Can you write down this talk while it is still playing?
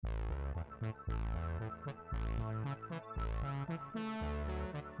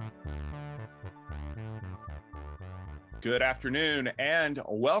Good afternoon and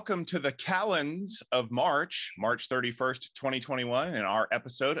welcome to the Calends of March 31st, 2021, and our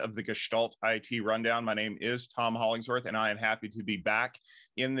episode of the Gestalt IT Rundown. My name is Tom Hollingsworth, and I am happy to be back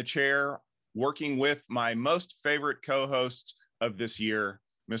in the chair working with my most favorite co-host of this year,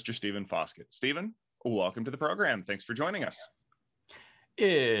 Mr. Stephen Foskett. Stephen, welcome to the program. Thanks for joining us.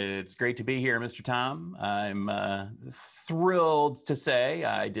 It's great to be here, Mr. Tom. I'm thrilled to say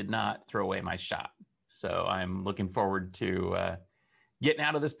I did not throw away my shot. So I'm looking forward to getting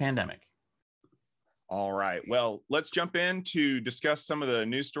out of this pandemic. All right. Well, let's jump in to discuss some of the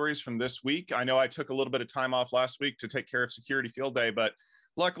news stories from this week. I know I took a little bit of time off last week to take care of Security Field Day, but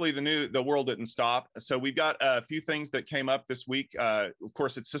luckily the world didn't stop. So we've got a few things that came up this week. Of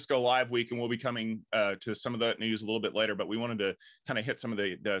course, it's Cisco Live Week, and we'll be coming to some of that news a little bit later, but we wanted to kind of hit some of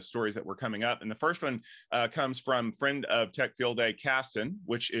the stories that were coming up. And the first one comes from friend of Tech Field Day, Kasten,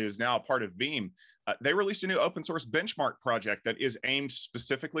 which is now a part of Veeam. They released a new open source benchmark project that is aimed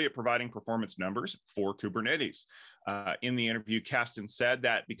specifically at providing performance numbers for Kubernetes. In the interview, Kasten said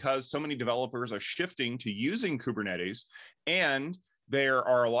that because so many developers are shifting to using Kubernetes, and there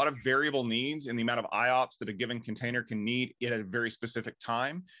are a lot of variable needs in the amount of IOPS that a given container can need at a very specific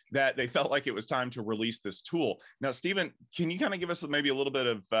time, that they felt like it was time to release this tool. Now, Stephen, can you kind of give us maybe a little bit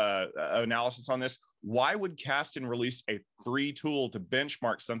of analysis on this? Why would Kasten release a free tool to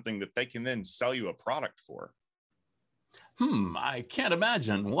benchmark something that they can then sell you a product for? I can't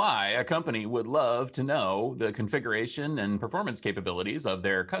imagine why a company would love to know the configuration and performance capabilities of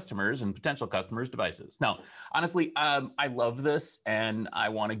their customers and potential customers' devices. Now, honestly, I love this, and I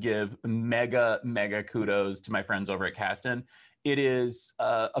want to give mega kudos to my friends over at Kasten. It is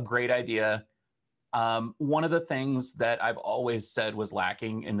a great idea. One of the things that I've always said was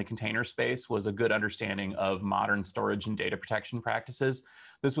lacking in the container space was a good understanding of modern storage and data protection practices.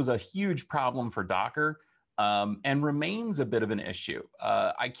 This was a huge problem for Docker. And remains a bit of an issue.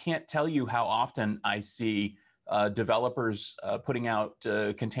 I can't tell you how often I see developers putting out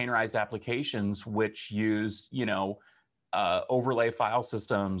containerized applications which use, overlay file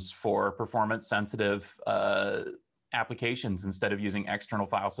systems for performance-sensitive applications instead of using external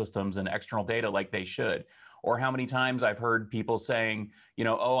file systems and external data like they should. Or how many times I've heard people saying,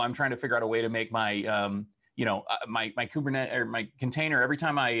 oh, I'm trying to figure out a way to make my my Kubernetes or my container, every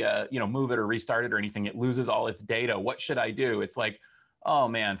time I, move it or restart it or anything, it loses all its data. What should I do? It's like, oh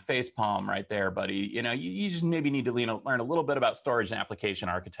man, facepalm right there, buddy. You just maybe need to learn a little bit about storage and application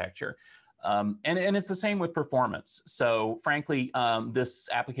architecture. And it's the same with performance. So frankly, this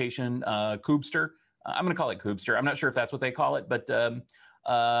application, Kubester, I'm going to call it Kubester. I'm not sure if that's what they call it, but I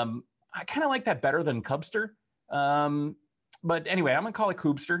kind of like that better than Kubster. But anyway, I'm going to call it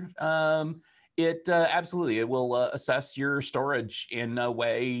Kubester. It absolutely, it will assess your storage in a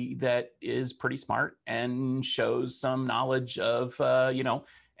way that is pretty smart and shows some knowledge of,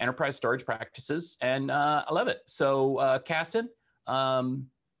 enterprise storage practices. And I love it. So Kasten, you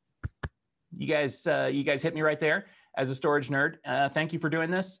guys hit me right there as a storage nerd. Thank you for doing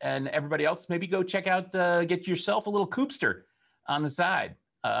this. And everybody else, maybe go check out, get yourself a little Kubester on the side.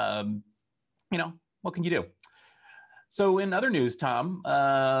 What can you do? So in other news, Tom,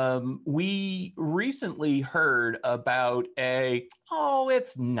 we recently heard about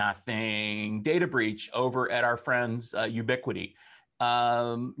it's nothing, data breach over at our friends Ubiquiti.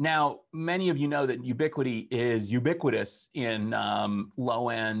 Now, many of you know that Ubiquiti is ubiquitous in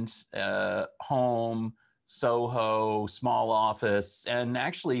low-end home, SOHO, small office, and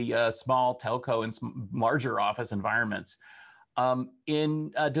actually small telco and larger office environments.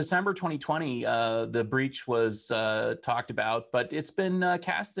 In December 2020, the breach was talked about, but it's been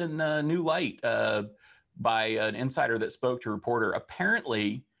cast in new light by an insider that spoke to a reporter.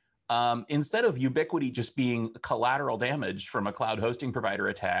 Apparently, instead of Ubiquiti just being collateral damage from a cloud hosting provider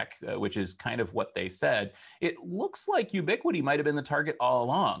attack, which is kind of what they said, it looks like Ubiquiti might have been the target all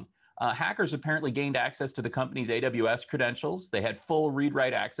along. Hackers apparently gained access to the company's AWS credentials. They had full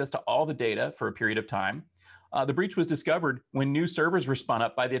read-write access to all the data for a period of time. The breach was discovered when new servers were spun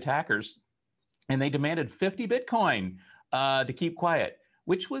up by the attackers, and they demanded 50 Bitcoin to keep quiet,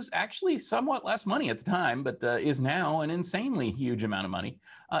 which was actually somewhat less money at the time, but is now an insanely huge amount of money.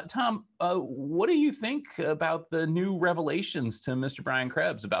 Tom, what do you think about the new revelations to Mr. Brian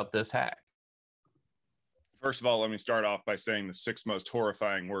Krebs about this hack? First of all, let me start off by saying the 6 most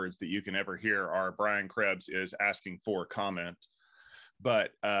horrifying words that you can ever hear are Brian Krebs is asking for comment.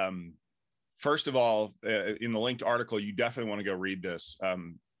 But first of all, in the linked article, you definitely want to go read this.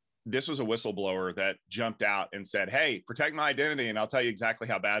 This was a whistleblower that jumped out and said, hey, protect my identity, and I'll tell you exactly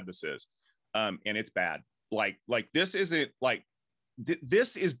how bad this is. and it's bad. Like this isn't like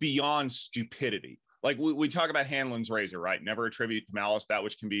this is beyond stupidity. Like we talk about Hanlon's razor, right? Never attribute to malice that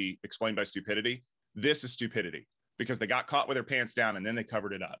which can be explained by stupidity. This is stupidity because they got caught with their pants down and then they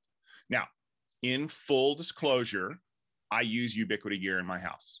covered it up. Now, in full disclosure, I use Ubiquiti gear in my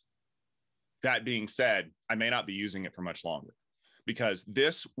house. That being said, I may not be using it for much longer because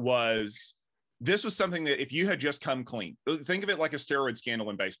this was something that if you had just come clean, think of it like a steroid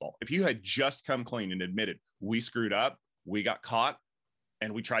scandal in baseball. If you had just come clean and admitted we screwed up, we got caught,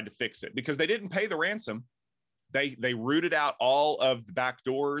 and we tried to fix it because they didn't pay the ransom. They rooted out all of the back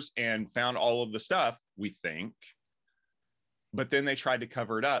doors and found all of the stuff, we think. But then they tried to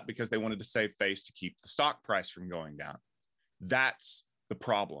cover it up because they wanted to save face to keep the stock price from going down. That's the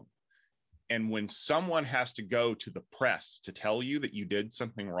problem. And when someone has to go to the press to tell you that you did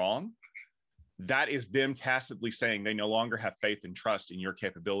something wrong, that is them tacitly saying they no longer have faith and trust in your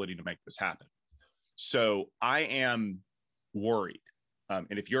capability to make this happen. So I am worried.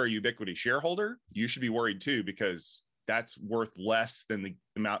 And if you're a Ubiquiti shareholder, you should be worried too, because that's worth less than the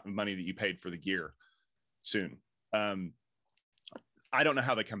amount of money that you paid for the gear soon. I don't know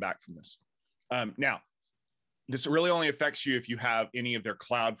how they come back from this. Now, this really only affects you if you have any of their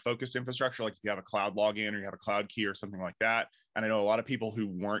cloud-focused infrastructure, like if you have a cloud login or you have a cloud key or something like that. And I know a lot of people who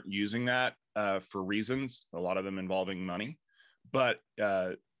weren't using that for reasons, a lot of them involving money. But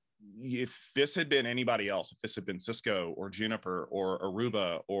if this had been anybody else, if this had been Cisco or Juniper or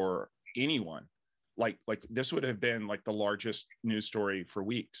Aruba or anyone, like this would have been like the largest news story for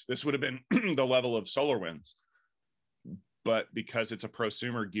weeks. This would have been the level of SolarWinds. But because it's a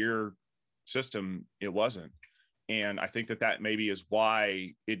prosumer gear system, it wasn't. And I think that maybe is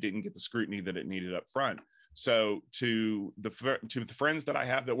why it didn't get the scrutiny that it needed up front. So to the friends that I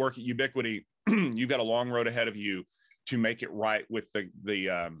have that work at Ubiquiti, you've got a long road ahead of you to make it right with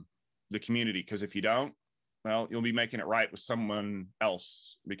the community. Because if you don't, well, you'll be making it right with someone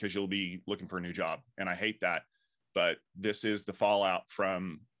else because you'll be looking for a new job. And I hate that. But this is the fallout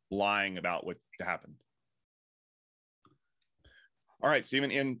from lying about what happened. All right, Stephen,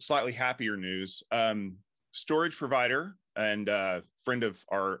 in slightly happier news, storage provider and friend of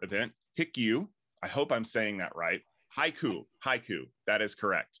our event, HiQ, I hope I'm saying that right. Haiku, that is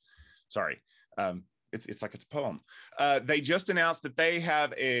correct. Sorry, it's like it's a poem. They just announced that they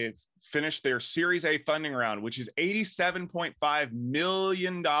have finished their Series A funding round, which is $87.5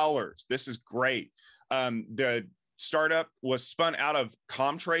 million. This is great. The startup was spun out of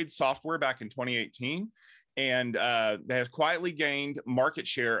Comtrade Software back in 2018. And they have quietly gained market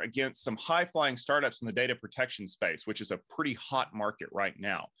share against some high-flying startups in the data protection space, which is a pretty hot market right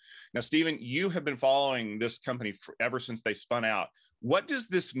now. Now, Stephen, you have been following this company ever since they spun out. What does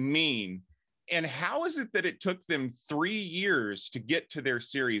this mean? And how is it that it took them 3 years to get to their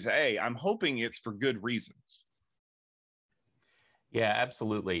Series A? I'm hoping it's for good reasons. Yeah,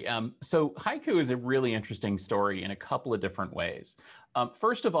 absolutely. So Haiku is a really interesting story in a couple of different ways.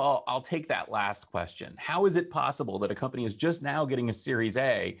 First of all, I'll take that last question. How is it possible that a company is just now getting a Series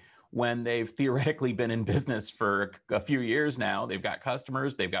A when they've theoretically been in business for a few years now? They've got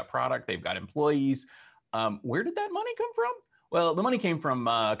customers, they've got product, they've got employees. Where did that money come from? Well, the money came from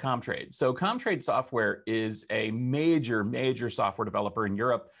Comtrade. So Comtrade Software is a major software developer in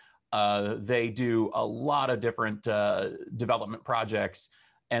Europe. They do a lot of different development projects,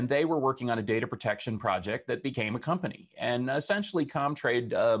 and they were working on a data protection project that became a company. And essentially,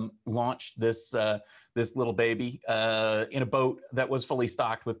 Comtrade launched this little baby in a boat that was fully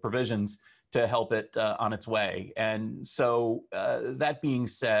stocked with provisions to help it on its way. And so that being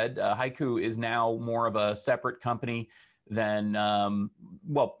said, Haiku is now more of a separate company than,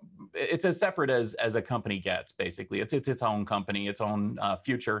 well, it's as separate as a company gets, basically. It's its own company, its own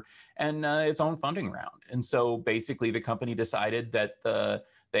future, and its own funding round. And so basically the company decided that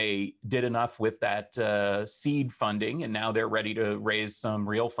they did enough with that seed funding, and now they're ready to raise some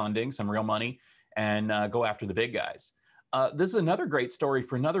real funding, some real money, and go after the big guys. This is another great story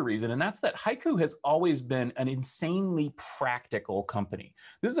for another reason, and that's that Haiku has always been an insanely practical company.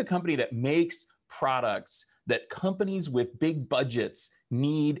 This is a company that makes products that companies with big budgets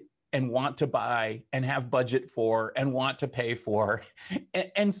need and want to buy and have budget for and want to pay for.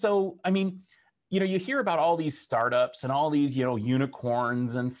 And so, I mean, you hear about all these startups and all these,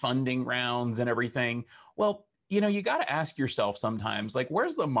 unicorns and funding rounds and everything. Well, you got to ask yourself sometimes, like,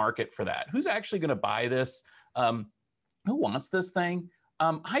 where's the market for that? Who's actually going to buy this? Who wants this thing?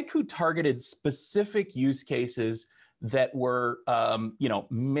 Haiku targeted specific use cases that were,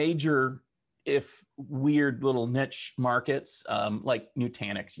 major, if weird little niche markets, like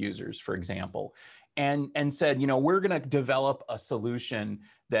Nutanix users, for example. and said, we're going to develop a solution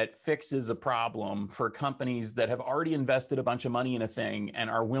that fixes a problem for companies that have already invested a bunch of money in a thing and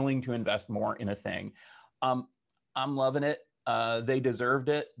are willing to invest more in a thing. I'm loving it. They deserved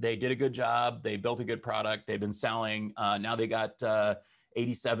it. They did a good job. They built a good product. They've been selling. Now they got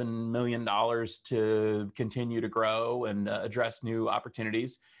 $87 million to continue to grow and address new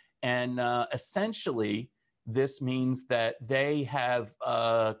opportunities. And essentially, this means that they have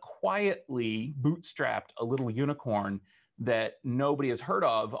quietly bootstrapped a little unicorn that nobody has heard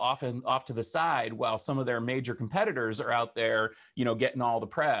of, often off to the side, while some of their major competitors are out there, getting all the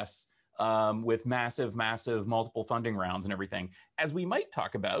press with massive multiple funding rounds and everything, as we might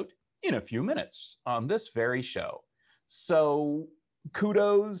talk about in a few minutes on this very show. So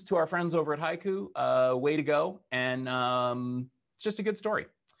kudos to our friends over at Haiku. Way to go. And it's just a good story.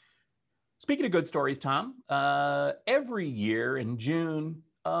 Speaking of good stories, Tom, every year in June,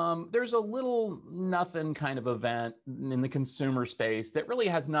 there's a little nothing kind of event in the consumer space that really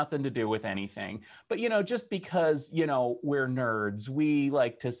has nothing to do with anything. But, just because, we're nerds, we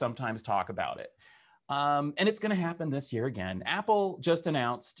like to sometimes talk about it. And it's going to happen this year again. Apple just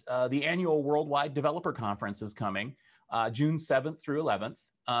announced the annual Worldwide Developer Conference is coming June 7th through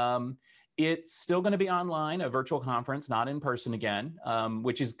 11th. It's still going to be online, a virtual conference, not in person again,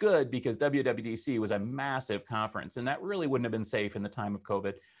 which is good because WWDC was a massive conference, and that really wouldn't have been safe in the time of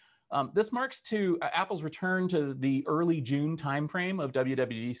COVID. This marks Apple's return to the early June timeframe of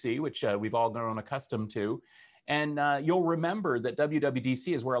WWDC, which we've all grown accustomed to. And you'll remember that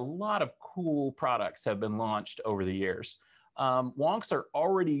WWDC is where a lot of cool products have been launched over the years. Wonks are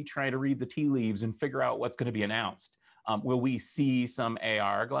already trying to read the tea leaves and figure out what's going to be announced. Will we see some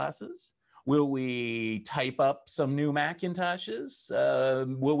AR glasses? Will we type up some new Macintoshes?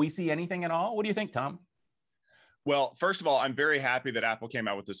 Will we see anything at all? What do you think, Tom? Well, first of all, I'm very happy that Apple came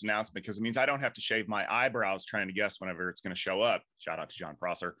out with this announcement because it means I don't have to shave my eyebrows trying to guess whenever it's going to show up. Shout out to John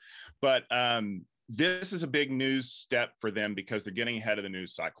Prosser. But this is a big news step for them because they're getting ahead of the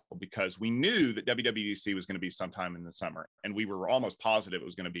news cycle, because we knew that WWDC was going to be sometime in the summer, and we were almost positive it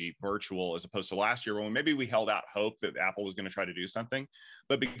was going to be virtual as opposed to last year when maybe we held out hope that Apple was going to try to do something.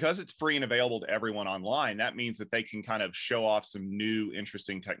 But because it's free and available to everyone online, that means that they can kind of show off some new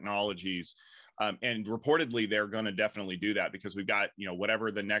interesting technologies. And reportedly, they're going to definitely do that because we've got,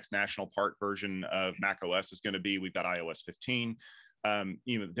 whatever the next National Park version of macOS is going to be. We've got iOS 15.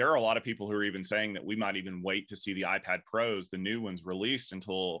 There are a lot of people who are even saying that we might even wait to see the iPad Pros, the new ones, released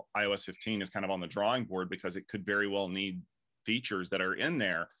until iOS 15 is kind of on the drawing board, because it could very well need features that are in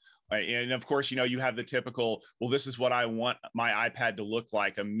there. And of course, you have the typical, well, this is what I want my iPad to look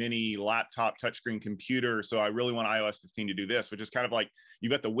like, a mini laptop touchscreen computer. So I really want iOS 15 to do this, which is kind of like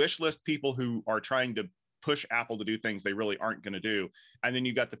you've got the wish list people who are trying to push Apple to do things they really aren't going to do. And then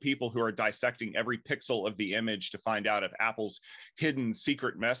you've got the people who are dissecting every pixel of the image to find out if Apple's hidden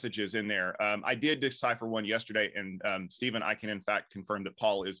secret messages in there. I did decipher one yesterday, and Stephen, I can in fact confirm that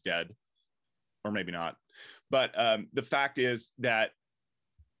Paul is dead, or maybe not. But the fact is that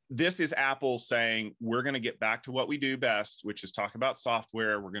this is Apple saying, we're going to get back to what we do best, which is talk about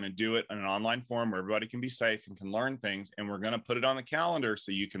software. We're going to do it in an online form where everybody can be safe and can learn things. And we're going to put it on the calendar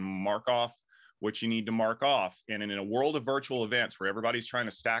so you can mark off what you need to mark off. And in a world of virtual events where everybody's trying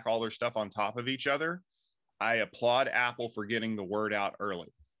to stack all their stuff on top of each other, I applaud Apple for getting the word out early.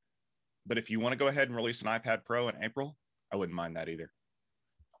 But if you want to go ahead and release an iPad Pro in April, I wouldn't mind that either.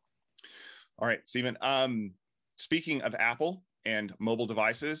 All right, Stephen. Speaking of Apple and mobile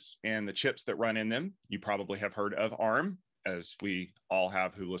devices and the chips that run in them, you probably have heard of ARM, as we all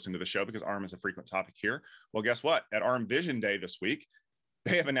have who listen to the show, because ARM is a frequent topic here. Well, guess what? At ARM Vision Day this week,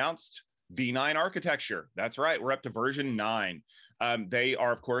 they have announced V9 architecture. That's right. We're up to version 9. They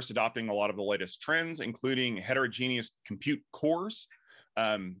are, of course, adopting a lot of the latest trends, including heterogeneous compute cores.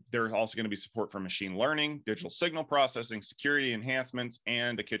 There's also going to be support for machine learning, digital signal processing, security enhancements,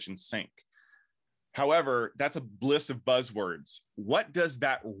 and a kitchen sink. However, that's a list of buzzwords. What does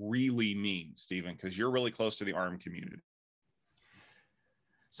that really mean, Stephen? Because you're really close to the ARM community.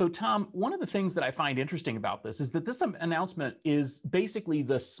 So, Tom, one of the things that I find interesting about this is that this announcement is basically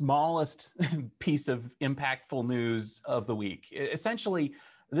the smallest piece of impactful news of the week. Essentially,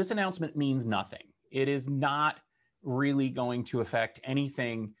 this announcement means nothing. It is not really going to affect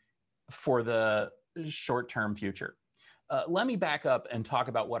anything for the short-term future. Let me back up and talk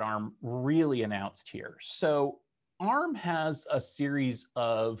about what ARM really announced here. So ARM has a series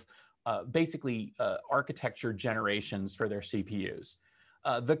of architecture generations for their CPUs.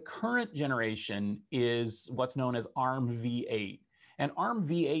 The current generation is what's known as ARM v8. And ARM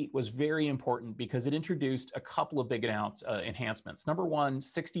v8 was very important because it introduced a couple of big enhancements. Number one,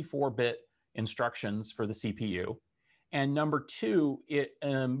 64-bit instructions for the CPU. And number two, it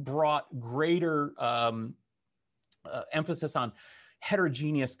brought greater emphasis on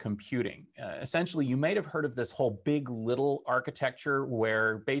heterogeneous computing. Essentially, you might have heard of this whole big little architecture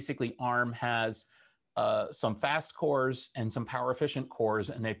where basically ARM has some fast cores and some power efficient cores,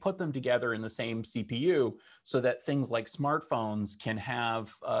 and they put them together in the same CPU so that things like smartphones can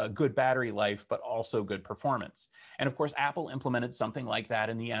have good battery life, but also good performance. And of course, Apple implemented something like that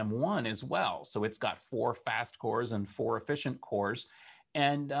in the M1 as well. So it's got 4 fast cores and 4 efficient cores.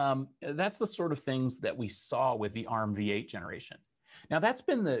 And that's the sort of things that we saw with the ARM v8 generation. Now, that's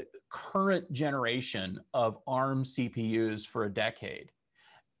been the current generation of ARM CPUs for a decade.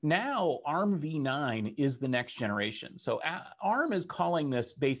 Now, ARM v9 is the next generation. So ARM is calling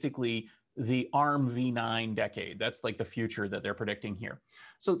this basically the ARM v9 decade. That's like the future that they're predicting here.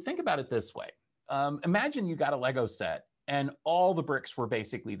 So think about it this way. Imagine you got a Lego set and all the bricks were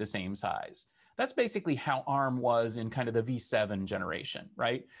basically the same size. That's basically how ARM was in kind of the v7 generation,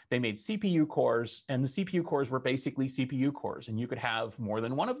 right? They made CPU cores, and the CPU cores were basically CPU cores, and you could have more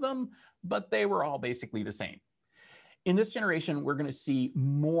than one of them, but they were all basically the same. In this generation, we're going to see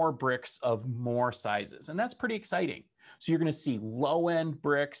more bricks of more sizes, and that's pretty exciting. So you're going to see low-end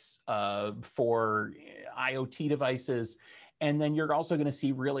bricks for IoT devices, and then you're also going to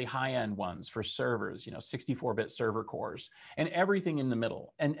see really high-end ones for servers, 64-bit server cores, and everything in the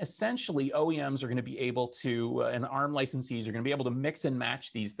middle. And essentially, OEMs are going to be able to, and the ARM licensees are going to be able to mix and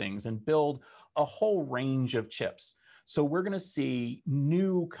match these things and build a whole range of chips. So we're going to see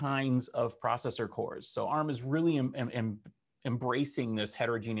new kinds of processor cores. So ARM is really embracing this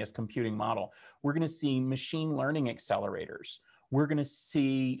heterogeneous computing model. We're going to see machine learning accelerators. We're going to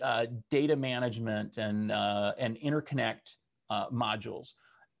see data management and interconnect modules.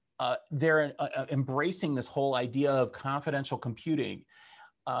 They're embracing this whole idea of confidential computing.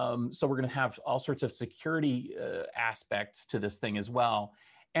 So we're going to have all sorts of security aspects to this thing as well.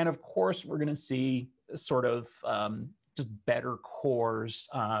 And of course, we're going to see sort of just better cores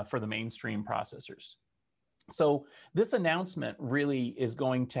for the mainstream processors. So this announcement really is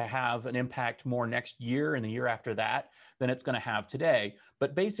going to have an impact more next year and the year after that than it's going to have today.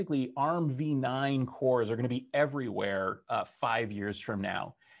 But basically, ARM v9 cores are going to be everywhere 5 years from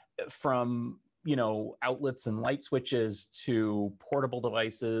now, from outlets and light switches to portable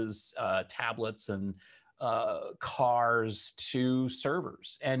devices, tablets, and cars to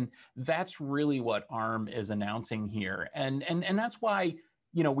servers. And that's really what ARM is announcing here. And that's why,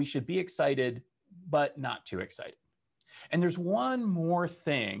 we should be excited, but not too excited. And there's one more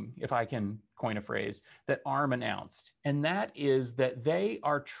thing, if I can coin a phrase, that ARM announced, and that is that they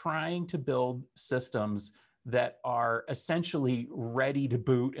are trying to build systems that are essentially ready to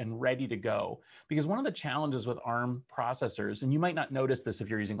boot and ready to go. Because one of the challenges with ARM processors, and you might not notice this if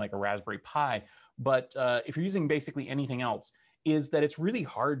you're using like a Raspberry Pi, but if you're using basically anything else, is that it's really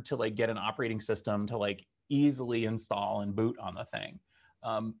hard to get an operating system to easily install and boot on the thing.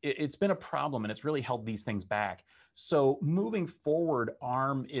 It's been a problem, and it's really held these things back. So moving forward,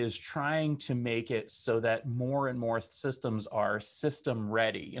 ARM is trying to make it so that more and more systems are system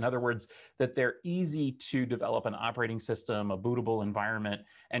ready. In other words, that they're easy to develop an operating system, a bootable environment,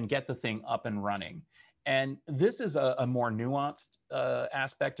 and get the thing up and running. And this is a more nuanced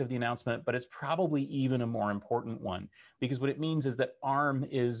aspect of the announcement, but it's probably even a more important one, because what it means is that ARM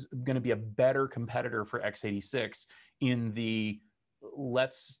is going to be a better competitor for x86 in the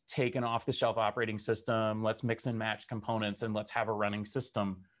let's take an off-the-shelf operating system, let's mix and match components, and let's have a running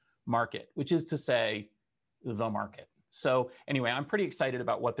system market, which is to say, the market. So anyway, I'm pretty excited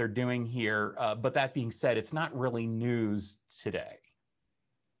about what they're doing here. But that being said, it's not really news today.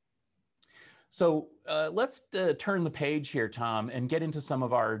 So let's turn the page here, Tom, and get into some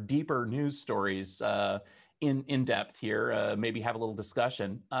of our deeper news stories in depth here, maybe have a little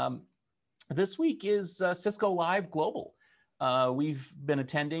discussion. This week is Cisco Live Global. We've been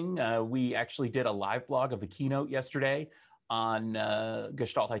attending. We actually did a live blog of the keynote yesterday on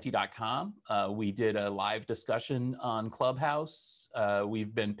gestaltit.com. We did a live discussion on Clubhouse.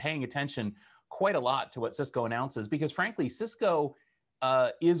 We've been paying attention quite a lot to what Cisco announces, because frankly, Cisco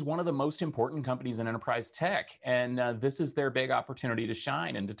is one of the most important companies in enterprise tech. And this is their big opportunity to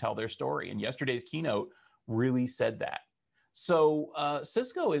shine and to tell their story. And yesterday's keynote really said that. So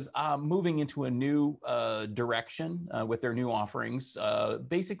Cisco is moving into a new direction with their new offerings,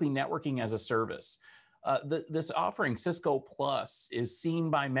 basically networking as a service. This offering, Cisco Plus, is seen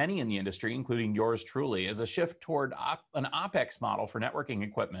by many in the industry, including yours truly, as a shift toward an OpEx model for networking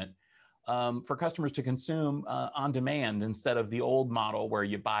equipment for customers to consume on demand instead of the old model where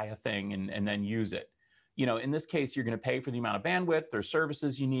you buy a thing and then use it. In this case, you're going to pay for the amount of bandwidth or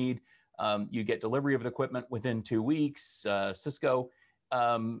services you need. You get delivery of the equipment within 2 weeks. Cisco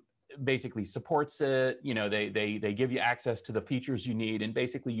basically supports it. They give you access to the features you need, and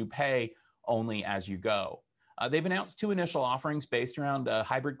basically you pay only as you go. They've announced 2 initial offerings based around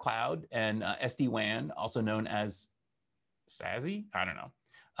hybrid cloud and SD-WAN, also known as SASE. I don't know.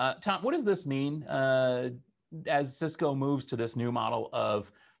 Tom, what does this mean as Cisco moves to this new model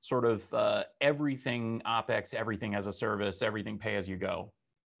of sort of everything OpEx, everything as a service, everything pay as you go?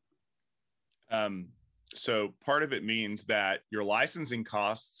 So part of it means that your licensing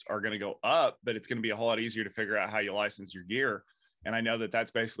costs are going to go up, but it's going to be a whole lot easier to figure out how you license your gear. And I know that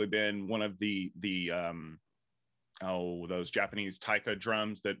that's basically been one of those Japanese taika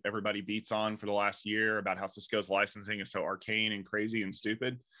drums that everybody beats on for the last year about how Cisco's licensing is so arcane and crazy and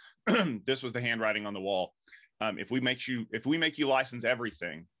stupid. This was the handwriting on the wall. If we make you license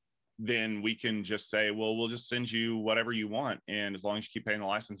everything, then we can just say, well, we'll just send you whatever you want, and as long as you keep paying the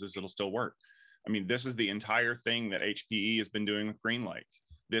licenses, it'll still work. I mean, this is the entire thing that HPE has been doing with GreenLake.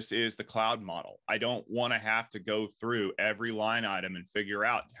 This is the cloud model. I don't want to have to go through every line item and figure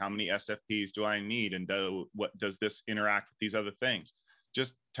out how many SFPs do I need, and what does this interact with these other things.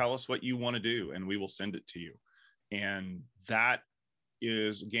 Just tell us what you want to do and we will send it to you. And that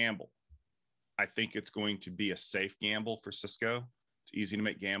is a gamble. I think it's going to be a safe gamble for Cisco. It's easy to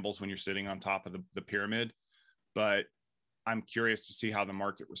make gambles when you're sitting on top of the pyramid, but I'm curious to see how the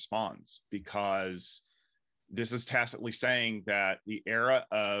market responds, because this is tacitly saying that the era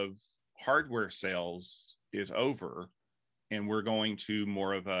of hardware sales is over and we're going to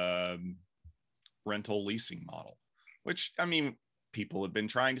more of a rental leasing model, which, I mean, people have been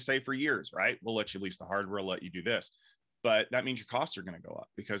trying to say for years, right? We'll let you lease the hardware, let you do this. But that means your costs are going to go up,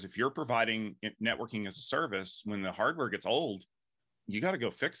 because if you're providing networking as a service, when the hardware gets old, you got to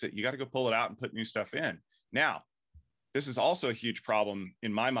go fix it. You got to go pull it out and put new stuff in. Now, this is also a huge problem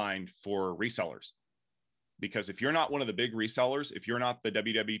in my mind for resellers, because if you're not one of the big resellers, if you're not the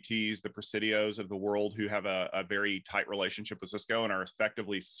WWTs, the Presidios of the world who have a very tight relationship with Cisco and are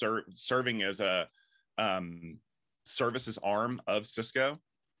effectively serving as a services arm of Cisco,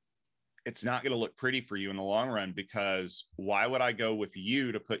 it's not going to look pretty for you in the long run, because why would I go with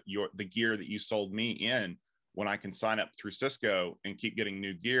you to put the gear that you sold me in when I can sign up through Cisco and keep getting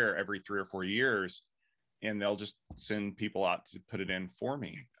new gear every 3 or 4 years, and they'll just send people out to put it in for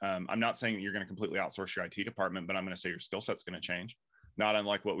me. I'm not saying that you're going to completely outsource your IT department, but I'm going to say your skill set's going to change. Not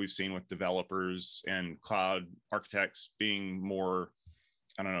unlike what we've seen with developers and cloud architects being more,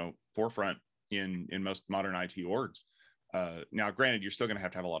 forefront in most modern IT orgs. Now, granted, you're still going to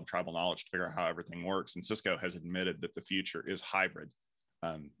have a lot of tribal knowledge to figure out how everything works. And Cisco has admitted that the future is hybrid.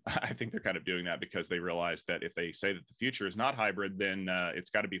 I think they're kind of doing that because they realize that if they say that the future is not hybrid, then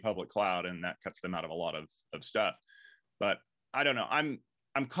it's got to be public cloud, and that cuts them out of a lot of stuff. But I don't know.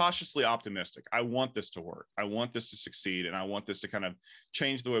 I'm cautiously optimistic. I want this to work. I want this to succeed, and I want this to kind of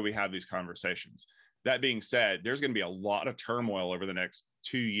change the way we have these conversations. That being said, there's going to be a lot of turmoil over the next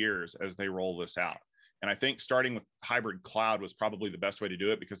 2 years as they roll this out. And I think starting with hybrid cloud was probably the best way to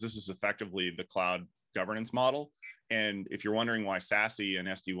do it, because this is effectively the cloud governance model. And if you're wondering why SASE and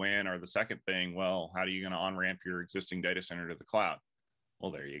SD-WAN are the second thing, well, how are you going to on-ramp your existing data center to the cloud?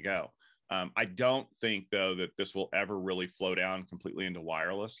 Well, there you go. I don't think, though, that this will ever really flow down completely into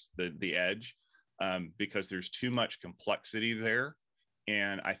wireless, the edge, because there's too much complexity there.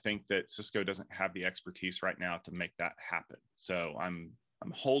 And I think that Cisco doesn't have the expertise right now to make that happen. So I'm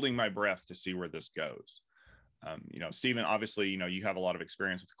holding my breath to see where this goes. Stephen, obviously, you have a lot of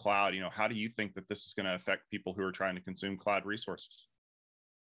experience with cloud. How do you think that this is going to affect people who are trying to consume cloud resources?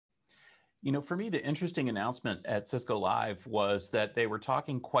 For me, the interesting announcement at Cisco Live was that they were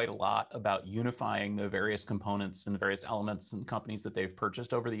talking quite a lot about unifying the various components and the various elements and companies that they've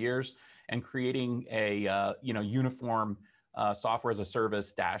purchased over the years, and creating a uniform software as a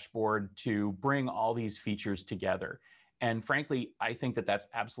service dashboard to bring all these features together. And frankly, I think that that's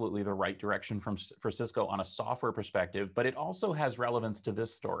absolutely the right direction for Cisco on a software perspective, but it also has relevance to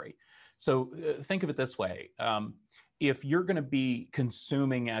this story. So think of it this way. If you're going to be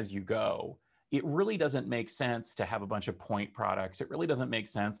consuming as you go, it really doesn't make sense to have a bunch of point products. It really doesn't make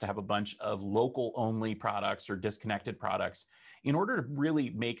sense to have a bunch of local only products or disconnected products. In order to really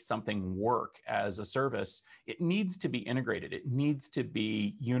make something work as a service, it needs to be integrated. It needs to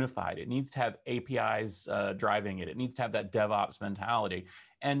be unified. It needs to have APIs driving it. It needs to have that DevOps mentality.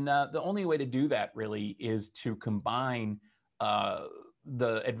 And the only way to do that really is to combine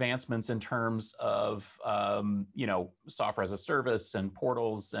the advancements in terms of software as a service and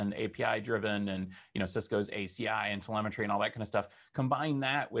portals and API driven, and Cisco's ACI and telemetry and all that kind of stuff. Combine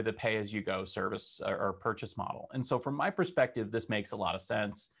that with a pay-as-you-go service or purchase model. And so from my perspective, this makes a lot of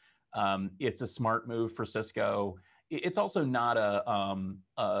sense. It's a smart move for Cisco. It's also not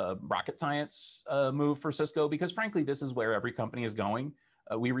a rocket science move for Cisco, because frankly, this is where every company is going.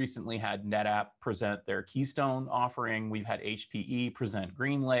 We recently had NetApp present their Keystone offering. We've had HPE present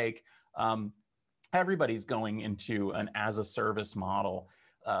GreenLake. Everybody's going into an as-a-service model,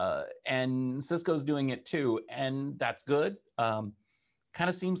 and Cisco's doing it too, and that's good. Kind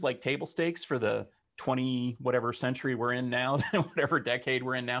of seems like table stakes for the 20 whatever century we're in now, whatever decade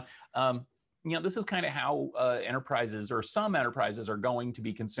we're in now. This is kind of how enterprises, or some enterprises, are going to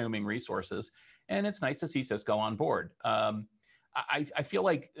be consuming resources, and it's nice to see Cisco on board. I feel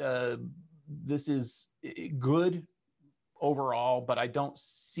like this is good overall, but I don't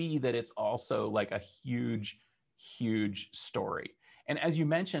see that it's also like a huge story. And as you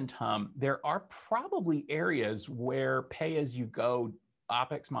mentioned, Tom, there are probably areas where pay-as-you-go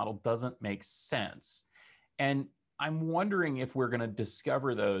OpEx model doesn't make sense. And I'm wondering if we're going to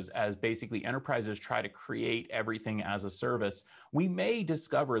discover those as basically enterprises try to create everything as a service. We may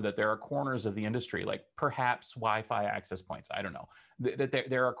discover that there are corners of the industry, like perhaps Wi-Fi access points, I don't know, that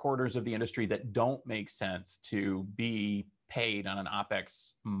there are corners of the industry that don't make sense to be paid on an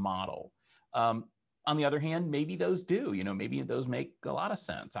OpEx model. On the other hand, maybe those do, maybe those make a lot of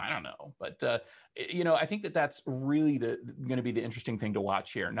sense. I don't know. But, I think that that's really going to be the interesting thing to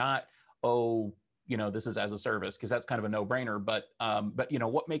watch here. Not, this is as a service, because that's kind of a no-brainer. But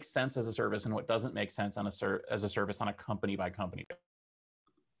what makes sense as a service and what doesn't make sense as a service on a company by company.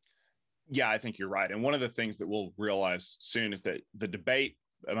 Yeah, I think you're right. And one of the things that we'll realize soon is that the debate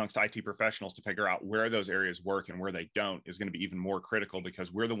amongst IT professionals to figure out where those areas work and where they don't is going to be even more critical,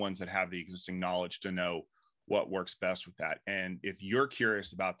 because we're the ones that have the existing knowledge to know what works best with that. And if you're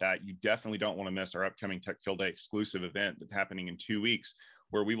curious about that, you definitely don't want to miss our upcoming Tech Field Day exclusive event that's happening in 2 weeks,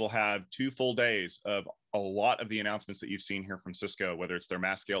 where we will have 2 full days of a lot of the announcements that you've seen here from Cisco, whether it's their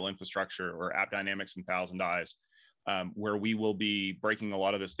mass scale infrastructure or AppDynamics and Thousand Eyes, where we will be breaking a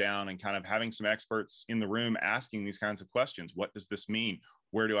lot of this down and kind of having some experts in the room asking these kinds of questions. What does this mean?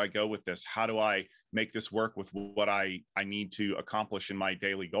 Where do I go with this? How do I make this work with what I need to accomplish in my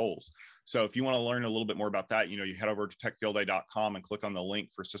daily goals? So if you want to learn a little bit more about that, you head over to techfieldday.com and click on the link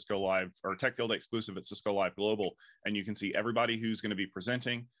for Cisco Live, or Tech Field Day exclusive at Cisco Live Global, and you can see everybody who's going to be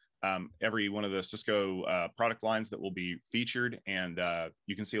presenting, every one of the Cisco product lines that will be featured, and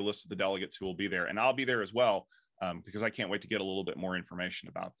you can see a list of the delegates who will be there. And I'll be there as well, because I can't wait to get a little bit more information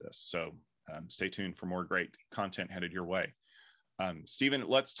about this. So stay tuned for more great content headed your way. Stephen,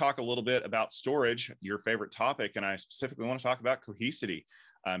 let's talk a little bit about storage, your favorite topic. And I specifically want to talk about Cohesity,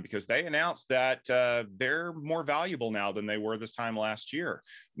 because they announced that they're more valuable now than they were this time last year.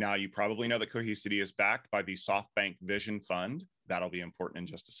 Now, you probably know that Cohesity is backed by the SoftBank Vision Fund. That'll be important in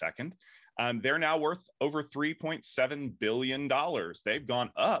just a second. They're now worth over $3.7 billion. They've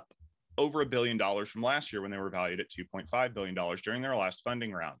gone up over $1 billion from last year when they were valued at $2.5 billion during their last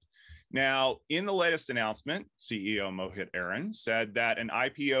funding round. Now, in the latest announcement, CEO Mohit Aron said that an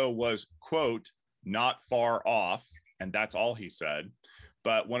IPO was, quote, not far off, and that's all he said.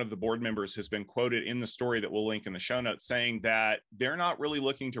 But one of the board members has been quoted in the story that we'll link in the show notes saying that they're not really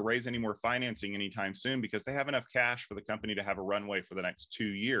looking to raise any more financing anytime soon because they have enough cash for the company to have a runway for the next 2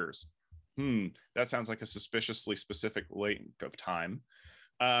 years. That sounds like a suspiciously specific length of time.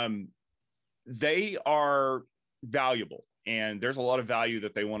 They are valuable, and there's a lot of value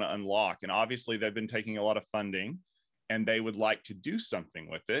that they want to unlock. And obviously they've been taking a lot of funding and they would like to do something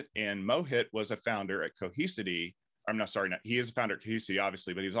with it. And Mohit was a founder at Cohesity. He is a founder at Cohesity,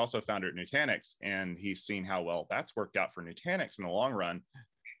 obviously, but he was also a founder at Nutanix, and he's seen how well that's worked out for Nutanix in the long run.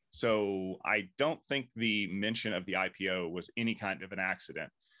 So I don't think the mention of the IPO was any kind of an accident.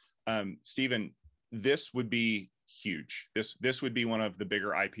 Stephen, this would be huge. This would be one of the bigger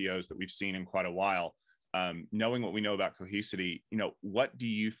IPOs that we've seen in quite a while. Knowing what we know about Cohesity, what do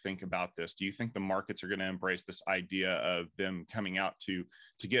you think about this? Do you think the markets are going to embrace this idea of them coming out to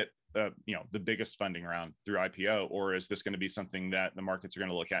get the biggest funding round through IPO, or is this going to be something that the markets are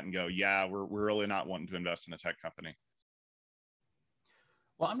going to look at and go, yeah, we're really not wanting to invest in a tech company?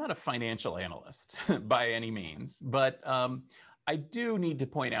 Well, I'm not a financial analyst by any means, but I do need to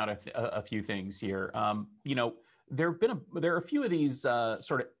point out a few things here. There are a few of these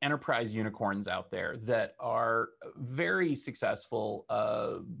sort of enterprise unicorns out there that are very successful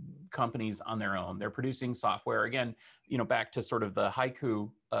companies on their own. They're producing software. Again, back to sort of the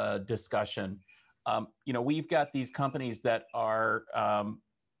Haiku discussion. We've got these companies that are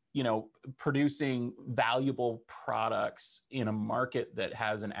producing valuable products in a market that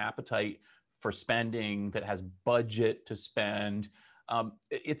has an appetite for spending, that has budget to spend.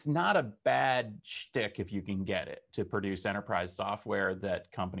 It's not a bad shtick if you can get it to produce enterprise software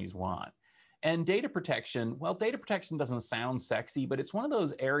that companies want. And data protection, well, data protection doesn't sound sexy, but it's one of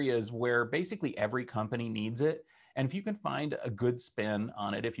those areas where basically every company needs it. And if you can find a good spin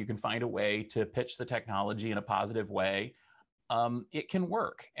on it, if you can find a way to pitch the technology in a positive way, it can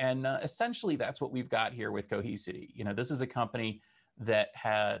work. And essentially, that's what we've got here with Cohesity. This is a company that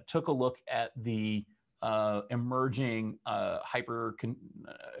took a look at the emerging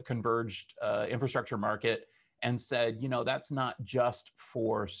converged infrastructure market and said, that's not just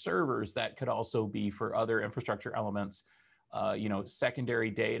for servers, that could also be for other infrastructure elements. Secondary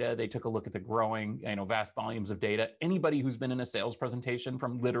data, they took a look at the growing, vast volumes of data. Anybody who's been in a sales presentation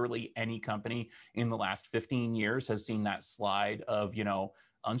from literally any company in the last 15 years has seen that slide of,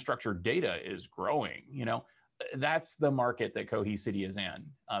 unstructured data is growing. That's the market that Cohesity is in.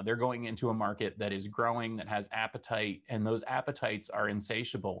 They're going into a market that is growing, that has appetite, and those appetites are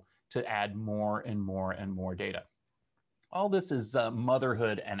insatiable to add more and more and more data. All this is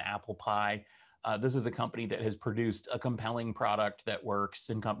motherhood and apple pie. This is a company that has produced a compelling product that works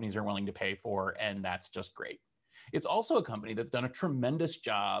and companies are willing to pay for, and that's just great. It's also a company that's done a tremendous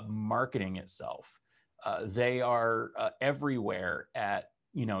job marketing itself. They are everywhere at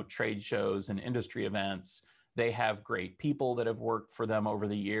trade shows and industry events. They have great people that have worked for them over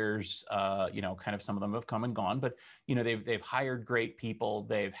the years. Kind of some of them have come and gone, but they've hired great people.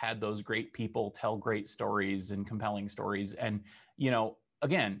 They've had those great people tell great stories and compelling stories. And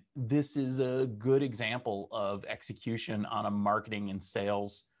again, this is a good example of execution on a marketing and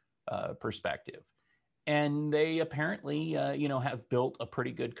sales perspective. And they apparently, have built a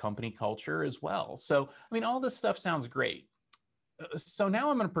pretty good company culture as well. So, all this stuff sounds great. So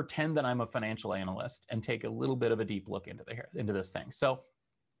now I'm going to pretend that I'm a financial analyst and take a little bit of a deep look into this thing. So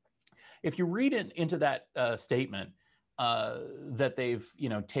if you read into that statement that they've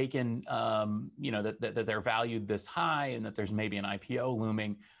taken, that they're valued this high and that there's maybe an IPO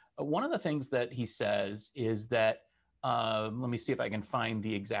looming, one of the things that he says is that, let me see if I can find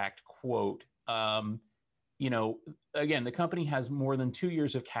the exact quote. Again, the company has more than 2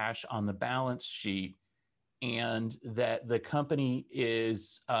 years of cash on the balance sheet, and that the company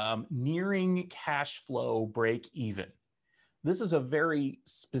is nearing cash flow break even. This is a very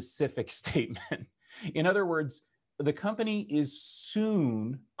specific statement. In other words, the company is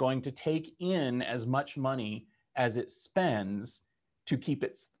soon going to take in as much money as it spends to keep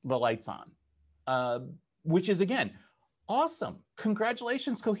the lights on, which is, again, awesome.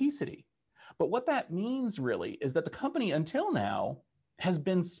 Congratulations, Cohesity. But what that means really is that the company until now has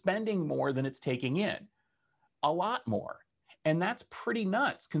been spending more than it's taking in. A lot more. And that's pretty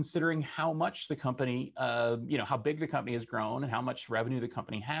nuts considering how much the company, how big the company has grown and how much revenue the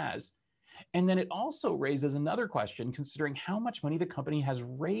company has. And then it also raises another question considering how much money the company has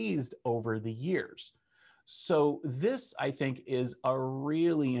raised over the years. So this, I think, is a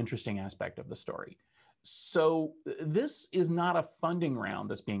really interesting aspect of the story. So this is not a funding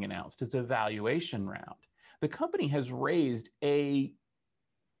round that's being announced. It's a valuation round. The company has raised a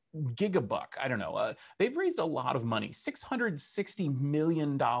gigabuck. I don't know. They've raised a lot of money, $660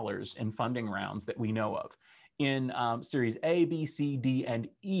 million in funding rounds that we know of in Series A, B, C, D, and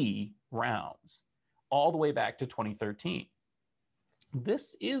E rounds, all the way back to 2013.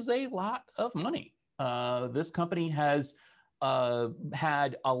 This is a lot of money. This company has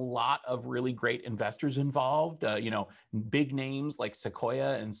had a lot of really great investors involved. Big names like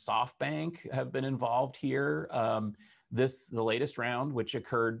Sequoia and SoftBank have been involved here. The latest round, which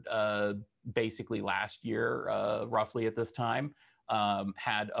occurred basically last year, roughly at this time,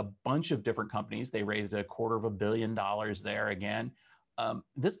 had a bunch of different companies. They raised $250 million there again.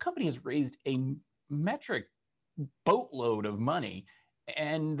 This company has raised a metric boatload of money,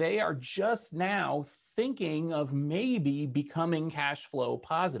 and they are just now thinking of maybe becoming cash flow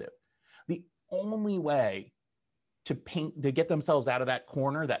positive. The only way to get themselves out of that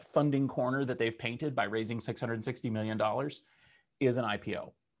corner, that funding corner that they've painted by raising $660 million, is an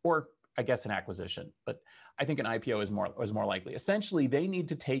IPO, or I guess an acquisition. But I think an IPO is more likely. Essentially, they need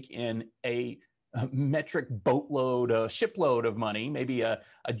to take in a metric boatload, a shipload of money, maybe a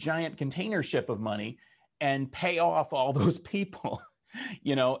giant container ship of money, and pay off all those people.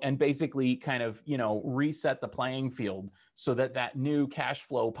 And basically kind of, reset the playing field so that new cash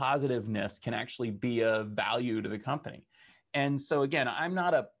flow positiveness can actually be a value to the company. And so again, I'm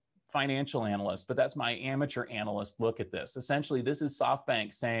not a financial analyst, but that's my amateur analyst look at this. Essentially, this is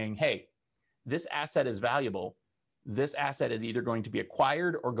SoftBank saying, hey, this asset is valuable. This asset is either going to be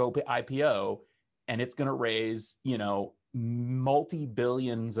acquired or go IPO, and it's going to raise,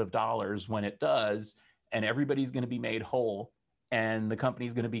 multi-billions of dollars when it does, and everybody's going to be made whole. and the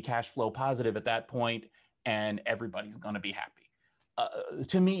company's going to be cash flow positive at that point, and everybody's going to be happy.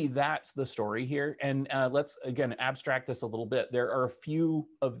 To me, that's the story here. And let's, again, abstract this a little bit. There are a few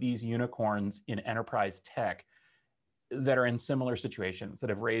of these unicorns in enterprise tech that are in similar situations, that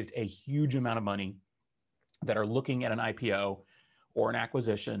have raised a huge amount of money, that are looking at an IPO or an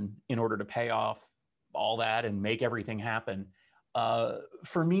acquisition in order to pay off all that and make everything happen.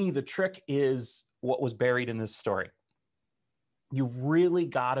 For me, the trick is what was buried in this story. You've really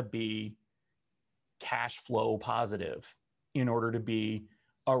got to be cash flow positive in order to be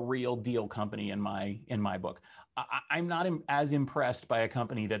a real deal company in my book. I'm not as impressed by a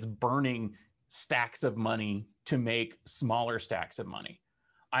company that's burning stacks of money to make smaller stacks of money.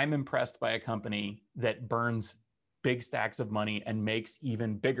 I'm impressed by a company that burns big stacks of money and makes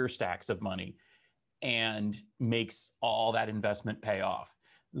even bigger stacks of money and makes all that investment pay off.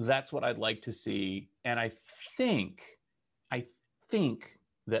 That's what I'd like to see. And I think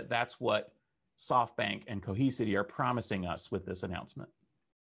that that's what SoftBank and Cohesity are promising us with this announcement.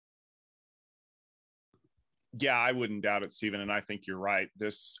 Yeah, I wouldn't doubt it, Stephen. And I think you're right.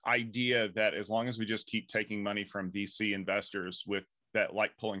 This idea that as long as we just keep taking money from VC investors with that,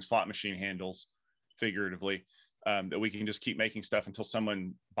 like pulling slot machine handles, figuratively, that we can just keep making stuff until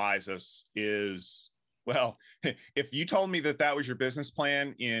someone buys us is, well, if you told me that that was your business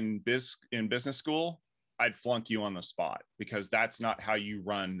plan in business school, I'd flunk you on the spot, because that's not how you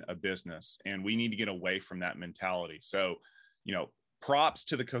run a business. And we need to get away from that mentality. So, props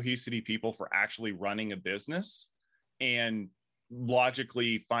to the Cohesity people for actually running a business and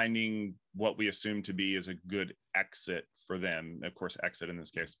logically finding what we assume to be is a good exit for them. Of course, exit in this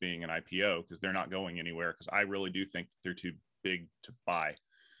case being an IPO, because they're not going anywhere, because I really do think that they're too big to buy.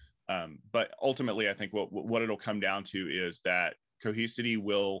 But ultimately, I think what it'll come down to is that Cohesity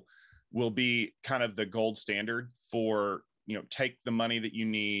will be kind of the gold standard for, take the money that you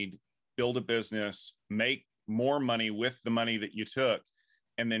need, build a business, make more money with the money that you took,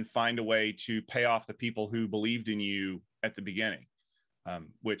 and then find a way to pay off the people who believed in you at the beginning,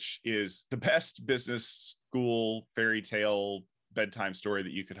 which is the best business school fairy tale bedtime story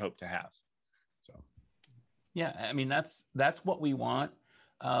that you could hope to have. So, yeah, I mean, that's what we want.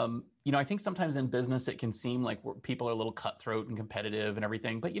 I think sometimes in business, it can seem like people are a little cutthroat and competitive and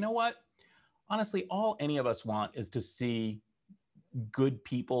everything. But you know what? Honestly, all any of us want is to see good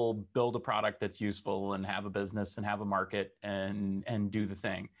people build a product that's useful and have a business and have a market and do the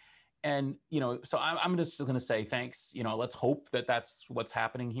thing. And, so I'm just going to say thanks. Let's hope that that's what's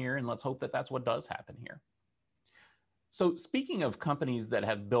happening here. And let's hope that that's what does happen here. So speaking of companies that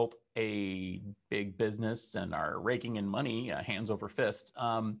have built a big business and are raking in money, hands over fist,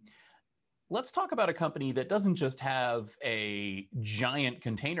 let's talk about a company that doesn't just have a giant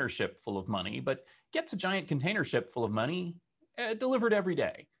container ship full of money, but gets a giant container ship full of money delivered every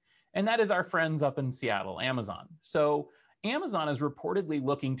day. And that is our friends up in Seattle, Amazon. So Amazon is reportedly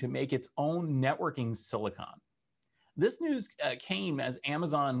looking to make its own networking silicon. This news came as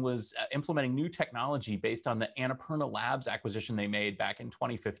Amazon was implementing new technology based on the Annapurna Labs acquisition they made back in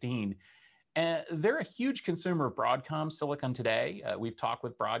 2015. They're a huge consumer of Broadcom silicon today. We've talked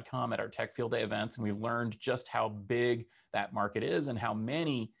with Broadcom at our Tech Field Day events, and we've learned just how big that market is and how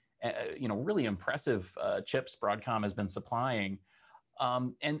many, really impressive chips Broadcom has been supplying.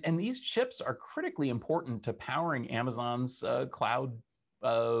 And these chips are critically important to powering Amazon's cloud,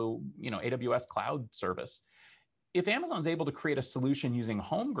 AWS cloud service. If Amazon's able to create a solution using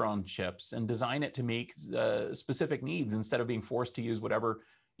homegrown chips and design it to meet specific needs instead of being forced to use whatever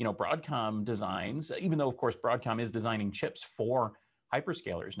Broadcom designs, even though, of course, Broadcom is designing chips for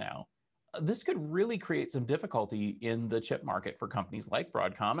hyperscalers now, this could really create some difficulty in the chip market for companies like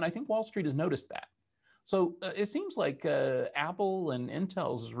Broadcom. And I think Wall Street has noticed that. So it seems like Apple and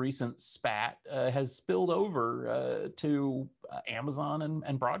Intel's recent spat has spilled over to Amazon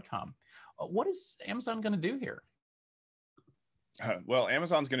and Broadcom. What is Amazon going to do here? Well,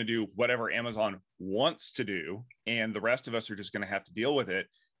 Amazon's going to do whatever Amazon wants to do, and the rest of us are just going to have to deal with it.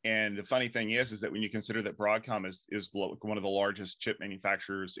 And the funny thing is that when you consider that Broadcom is one of the largest chip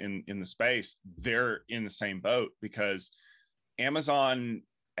manufacturers in the space, they're in the same boat, because Amazon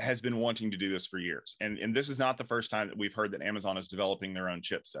has been wanting to do this for years. And this is not the first time that we've heard that Amazon is developing their own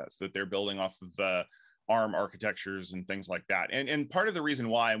chipsets, that they're building off of the ARM architectures and things like that. And part of the reason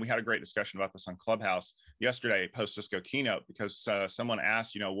why, and we had a great discussion about this on Clubhouse yesterday, post Cisco keynote, because someone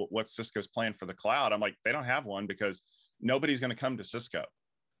asked, what's Cisco's plan for the cloud? I'm like, they don't have one, because nobody's going to come to Cisco.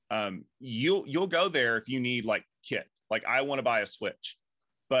 You'll go there if you need like kit, like I want to buy a switch,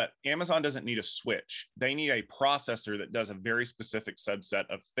 but Amazon doesn't need a switch. They need a processor that does a very specific subset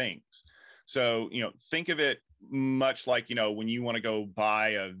of things. So, think of it much like, when you want to go buy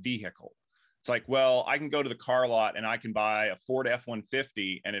a vehicle. It's like, well, I can go to the car lot and I can buy a Ford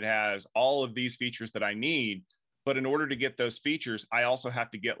F-150 and it has all of these features that I need. But in order to get those features, I also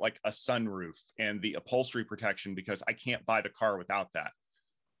have to get like a sunroof and the upholstery protection because I can't buy the car without that.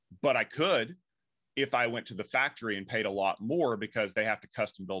 But I could if I went to the factory and paid a lot more because they have to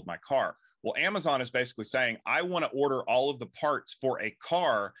custom build my car. Well, Amazon is basically saying, I want to order all of the parts for a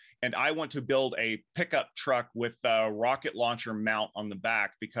car, and I want to build a pickup truck with a rocket launcher mount on the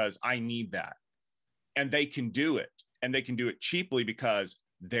back because I need that. And they can do it, and they can do it cheaply because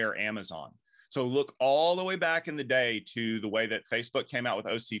they're Amazon. So look all the way back in the day to the way that Facebook came out with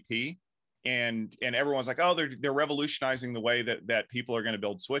OCP, and everyone's like, oh, they're revolutionizing the way that people are going to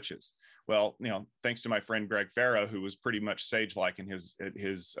build switches. Well, thanks to my friend Greg Farrow, who was pretty much sage-like in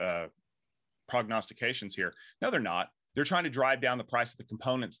his prognostications here. No, they're not. They're trying to drive down the price of the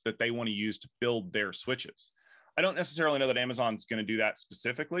components that they want to use to build their switches. I don't necessarily know that Amazon's going to do that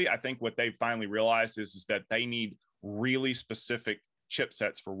specifically. I think what they've finally realized is that they need really specific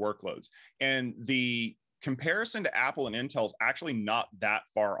chipsets for workloads. And the comparison to Apple and Intel is actually not that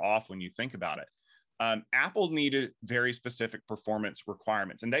far off when you think about it. Apple needed very specific performance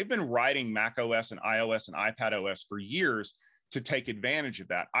requirements, and they've been writing Mac OS and iOS and iPad OS for years to take advantage of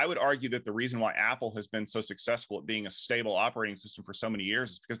that. I would argue that the reason why Apple has been so successful at being a stable operating system for so many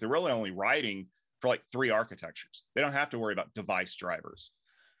years is because they're really only writing for like 3 architectures. They don't have to worry about device drivers.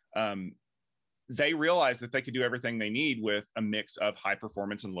 They realize that they could do everything they need with a mix of high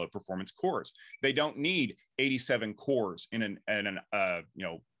performance and low performance cores. They don't need 87 cores in an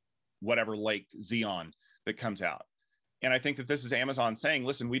whatever Lake Xeon that comes out. And I think that this is Amazon saying,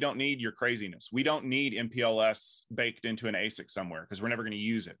 listen, we don't need your craziness. We don't need MPLS baked into an ASIC somewhere because we're never going to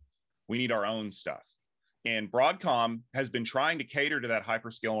use it. We need our own stuff. And Broadcom has been trying to cater to that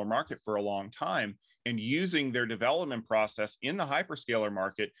hyperscaler market for a long time and using their development process in the hyperscaler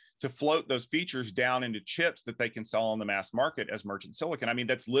market to float those features down into chips that they can sell on the mass market as merchant silicon. I mean,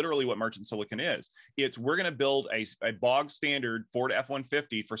 that's literally what merchant silicon is. It's we're going to build a bog standard Ford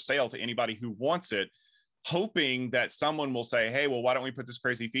F-150 for sale to anybody who wants it, hoping that someone will say, hey, well, why don't we put this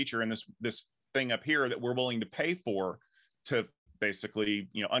crazy feature in this thing up here that we're willing to pay for to basically,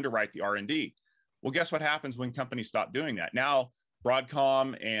 underwrite the R&D. Well, guess what happens when companies stop doing that? Now,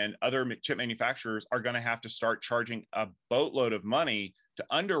 Broadcom and other chip manufacturers are going to have to start charging a boatload of money to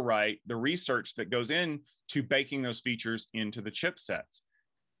underwrite the research that goes into baking those features into the chipsets.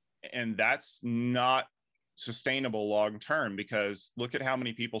 And that's not sustainable long term because look at how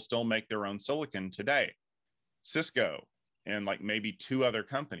many people still make their own silicon today. Cisco and like maybe 2 other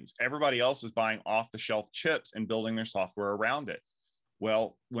companies. Everybody else is buying off-the-shelf chips and building their software around it.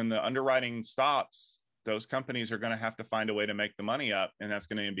 Well, when the underwriting stops, those companies are going to have to find a way to make the money up, and that's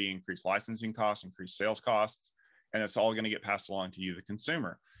going to be increased licensing costs, increased sales costs, and it's all going to get passed along to you, the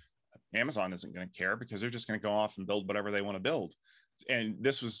consumer. Amazon isn't going to care because they're just going to go off and build whatever they want to build. And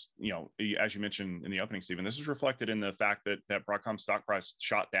this was, as you mentioned in the opening, Stephen, this was reflected in the fact that Broadcom stock price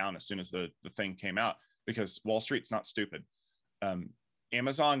shot down as soon as the thing came out because Wall Street's not stupid.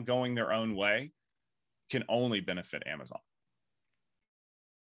 Amazon going their own way can only benefit Amazon.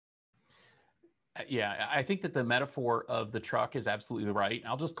 Yeah, I think that the metaphor of the truck is absolutely right.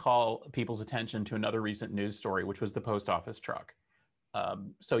 I'll just call people's attention to another recent news story, which was the post office truck.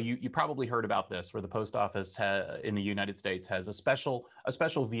 So you probably heard about this, where the post office in the United States has a special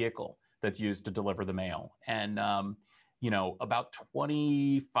vehicle that's used to deliver the mail. And about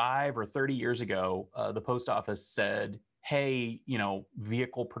 25 or 30 years ago, the post office said, "Hey,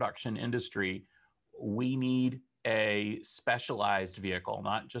 vehicle production industry, we need a specialized vehicle,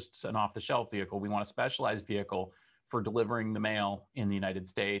 not just an off-the-shelf vehicle. We want a specialized vehicle for delivering the mail in the United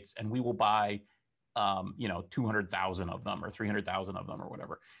States, and we will buy, 200,000 of them or 300,000 of them or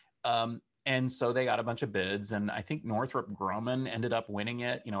whatever." And so they got a bunch of bids, and I think Northrop Grumman ended up winning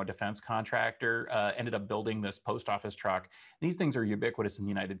it. A defense contractor ended up building this post office truck. These things are ubiquitous in the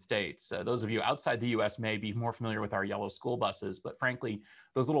United States. Those of you outside the US may be more familiar with our yellow school buses, but frankly,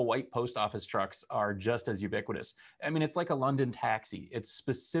 those little white post office trucks are just as ubiquitous. I mean, it's like a London taxi. It's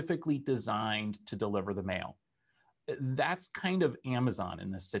specifically designed to deliver the mail. That's kind of Amazon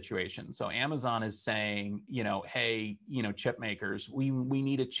in this situation. So Amazon is saying, hey, chip makers, we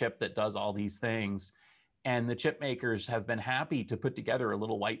need a chip that does all these things. And the chip makers have been happy to put together a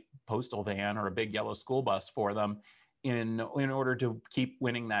little white postal van or a big yellow school bus for them in order to keep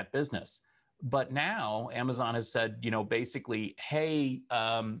winning that business. But now Amazon has said, basically, hey,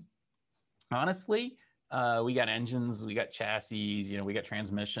 honestly, we got engines, we got chassis, we got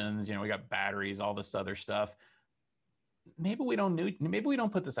transmissions, we got batteries, all this other stuff. Maybe we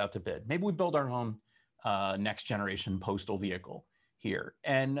don't put this out to bid. Maybe we build our own next generation postal vehicle here.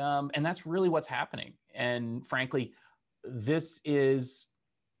 And that's really what's happening. And frankly, this is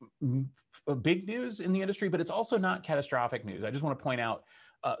big news in the industry, but it's also not catastrophic news. I just want to point out,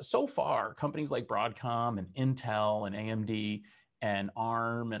 so far, companies like Broadcom and Intel and AMD and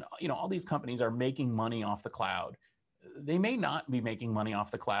ARM and all these companies are making money off the cloud. They may not be making money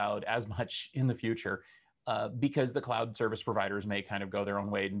off the cloud as much in the future because the cloud service providers may kind of go their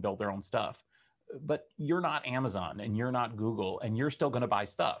own way and build their own stuff. But you're not Amazon and you're not Google, and you're still going to buy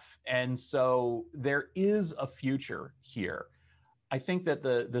stuff. And so there is a future here. I think that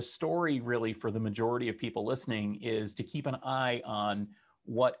the story really for the majority of people listening is to keep an eye on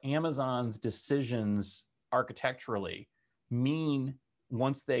what Amazon's decisions architecturally mean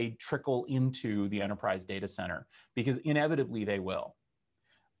once they trickle into the enterprise data center, because inevitably they will.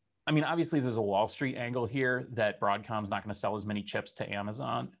 I mean, obviously there's a Wall Street angle here that Broadcom's not going to sell as many chips to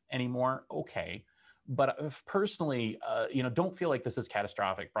Amazon anymore. Okay. But personally, don't feel like this is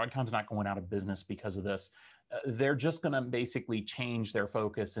catastrophic. Broadcom's not going out of business because of this. They're just going to basically change their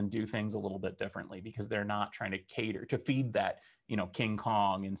focus and do things a little bit differently because they're not trying to cater to feed that, King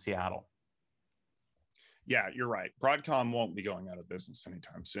Kong in Seattle. Yeah, you're right. Broadcom won't be going out of business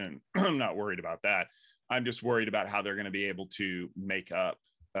anytime soon. I'm not worried about that. I'm just worried about how they're going to be able to make up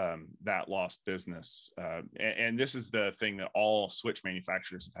that lost business. And this is the thing that all switch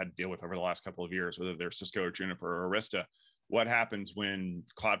manufacturers have had to deal with over the last couple of years, whether they're Cisco or Juniper or Arista. What happens when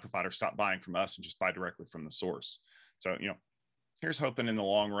cloud providers stop buying from us and just buy directly from the source? So, here's hoping in the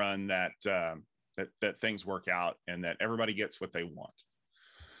long run that that things work out and that everybody gets what they want.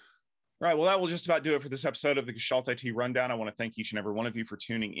 All right, well, that will just about do it for this episode of the Gestalt IT Rundown. I want to thank each and every one of you for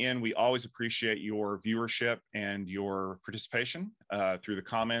tuning in. We always appreciate your viewership and your participation through the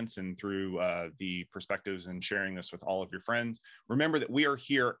comments and through the perspectives and sharing this with all of your friends. Remember that we are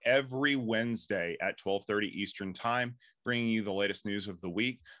here every Wednesday at 12:30 Eastern Time, bringing you the latest news of the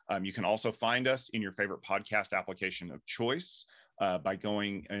week. You can also find us in your favorite podcast application of choice. By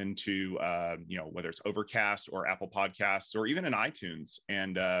going into, whether it's Overcast or Apple Podcasts or even in iTunes,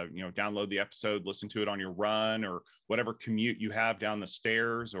 and, download the episode, listen to it on your run or whatever commute you have down the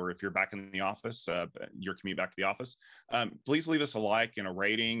stairs, or if you're back in the office, your commute back to the office. Please leave us a like and a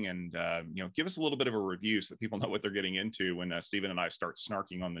rating, and, give us a little bit of a review so that people know what they're getting into when Stephen and I start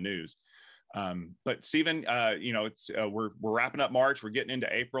snarking on the news. But Stephen, we're wrapping up March. We're getting into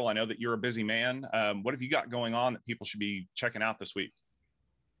April. I know that you're a busy man. What have you got going on that people should be checking out this week?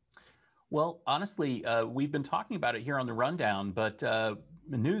 Well, honestly, we've been talking about it here on the Rundown, but the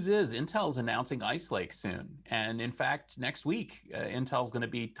news is Intel's announcing Ice Lake soon. And in fact, next week, Intel's going to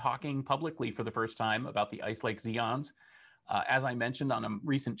be talking publicly for the first time about the Ice Lake Xeons. As I mentioned on a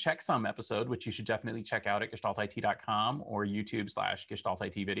recent Checksum episode, which you should definitely check out at gestaltit.com or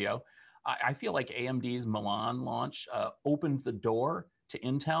YouTube/GestaltIT video. I feel like AMD's Milan launch opened the door to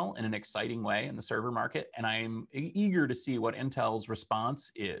Intel in an exciting way in the server market. And I'm eager to see what Intel's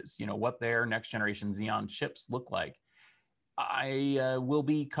response is, what their next generation Xeon chips look like. I will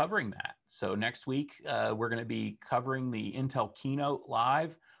be covering that. So next week, we're going to be covering the Intel keynote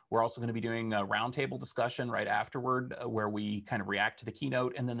live. We're also going to be doing a roundtable discussion right afterward where we kind of react to the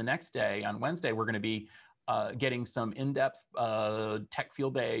keynote. And then the next day, on Wednesday, we're going to be getting some in-depth Tech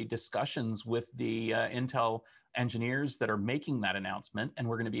Field Day discussions with the Intel engineers that are making that announcement. And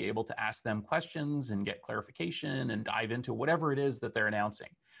we're going to be able to ask them questions and get clarification and dive into whatever it is that they're announcing.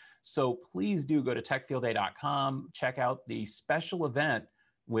 So please do go to techfieldday.com, check out the special event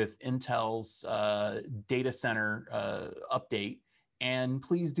with Intel's data center update. And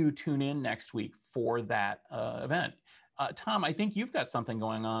please do tune in next week for that event. Tom, I think you've got something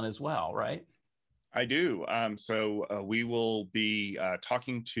going on as well, right? I do. So we will be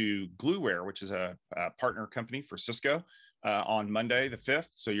talking to Glueware, which is a partner company for Cisco, on Monday, the 5th.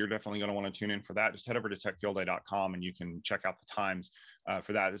 So you're definitely going to want to tune in for that. Just head over to techfieldday.com and you can check out the times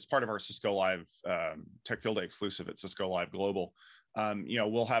for that. It's part of our Cisco Live Tech Field Day exclusive at Cisco Live Global.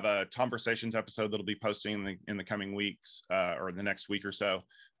 We'll have a Conversations episode that'll be posting in the coming weeks or the next week or so.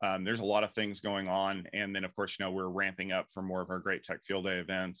 There's a lot of things going on. And then, of course, we're ramping up for more of our great Tech Field Day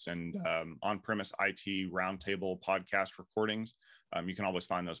events and on-premise IT roundtable podcast recordings. You can always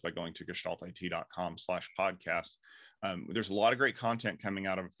find those by going to gestaltit.com/podcast. There's a lot of great content coming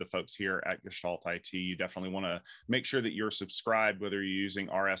out of the folks here at Gestalt IT. You definitely want to make sure that you're subscribed, whether you're using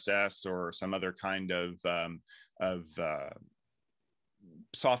RSS or some other kind of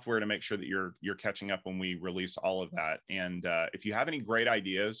software to make sure that you're catching up when we release all of that. And if you have any great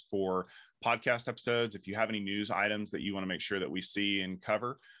ideas for podcast episodes, if you have any news items that you want to make sure that we see and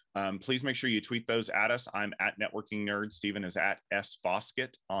cover, Please make sure you tweet those at us. I'm at Networking Nerd. Stephen is at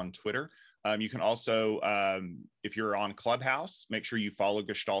sfoskett on Twitter. You can also, if you're on Clubhouse, make sure you follow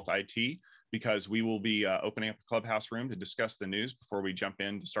Gestalt IT, because we will be opening up a Clubhouse room to discuss the news before we jump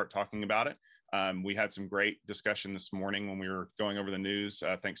in to start talking about it. We had some great discussion this morning when we were going over the news.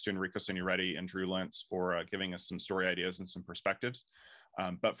 Thanks to Enrico Signoretti and Drew Lentz for giving us some story ideas and some perspectives.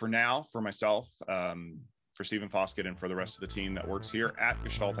 But for now, for myself, for Stephen Foskett, and for the rest of the team that works here at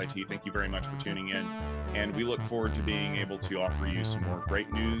Gestalt IT, thank you very much for tuning in. And we look forward to being able to offer you some more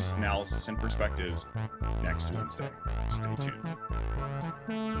great news, analysis, and perspectives next Wednesday. Stay tuned.